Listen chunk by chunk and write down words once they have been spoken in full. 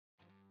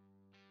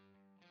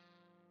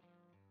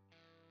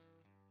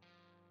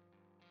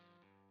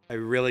A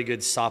really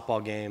good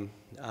softball game,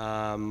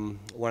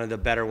 one of the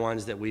better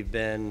ones that we've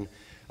been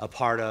a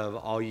part of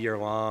all year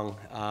long.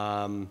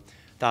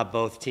 Thought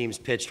both teams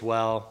pitched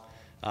well.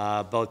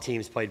 Both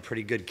teams played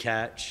pretty good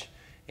catch,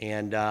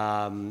 and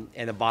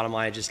the bottom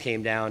line, it just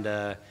came down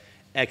to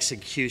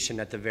execution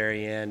at the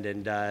very end,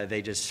 and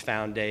they just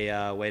found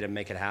a way to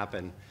make it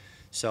happen.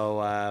 So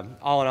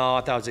all in all,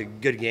 I thought it was a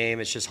good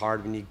game. It's just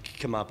hard when you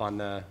come up on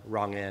the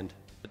wrong end.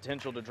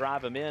 Potential to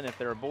drive them in if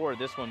they're aboard.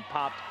 This one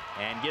popped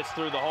and gets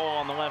through the hole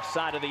on the left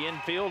side of the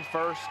infield.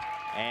 First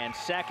and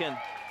second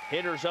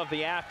hitters of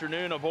the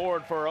afternoon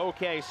aboard for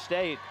OK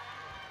State.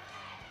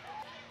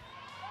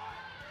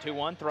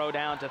 2-1 throw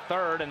down to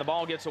third, and the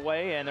ball gets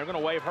away, and they're going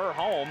to wave her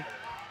home.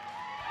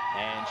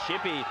 And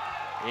Shippey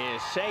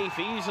is safe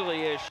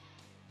easily as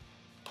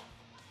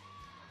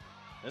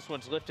this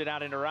one's lifted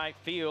out into right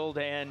field,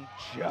 and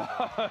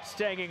just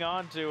hanging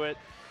on to it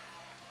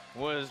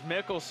was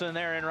Mickelson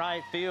there in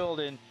right field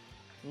and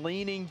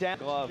leaning down.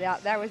 Glove. Yeah,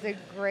 that was a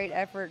great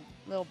effort,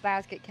 little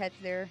basket catch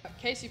there.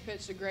 Casey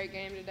pitched a great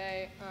game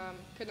today.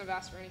 Couldn't have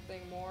asked for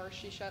anything more.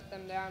 She shut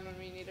them down when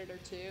we needed her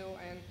to,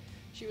 and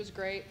she was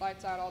great,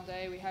 lights out all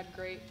day. We had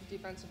great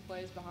defensive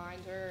plays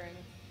behind her, and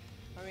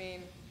I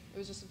mean, it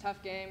was just a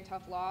tough game,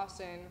 tough loss,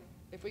 and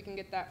if we can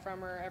get that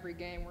from her every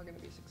game, we're going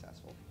to be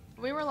successful.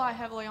 We rely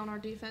heavily on our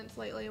defense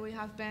lately. We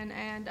have been,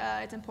 and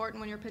it's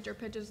important when your pitcher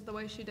pitches the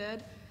way she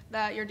did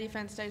that your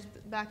defense stays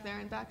back there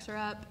and backs her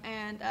up.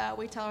 And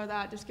we tell her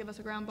that, just give us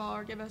a ground ball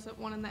or give us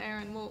one in the air,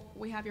 and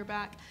we have your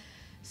back.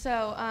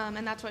 So,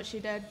 and that's what she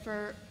did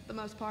for the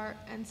most part.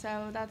 And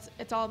so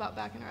it's all about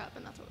backing her up,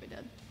 and that's what we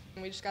did.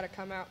 We just got to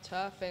come out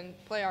tough and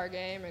play our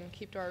game and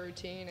keep to our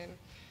routine and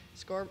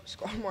score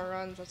more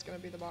runs. That's going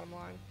to be the bottom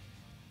line.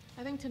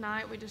 I think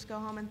tonight we just go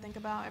home and think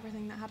about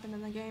everything that happened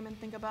in the game and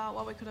think about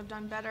what we could have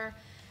done better.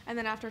 And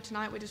then after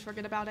tonight, we just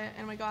forget about it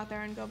and we go out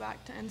there and go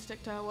back to and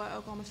stick to what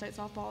Oklahoma State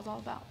softball is all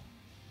about.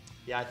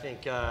 Yeah, I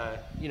think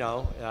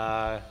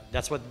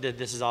that's what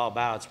this is all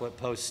about. It's what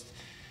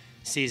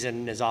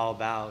postseason is all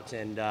about,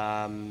 and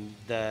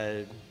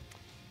the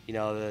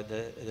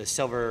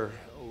silver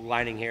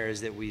lining here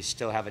is that we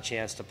still have a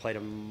chance to play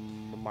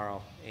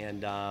tomorrow,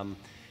 and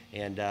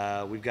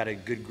we've got a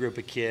good group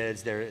of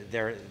kids.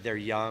 They're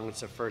young.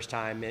 It's the first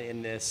time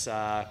in this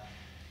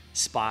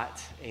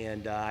spot,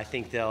 and I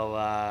think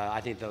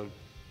they'll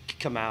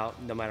come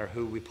out no matter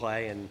who we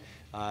play, and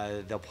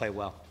they'll play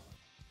well.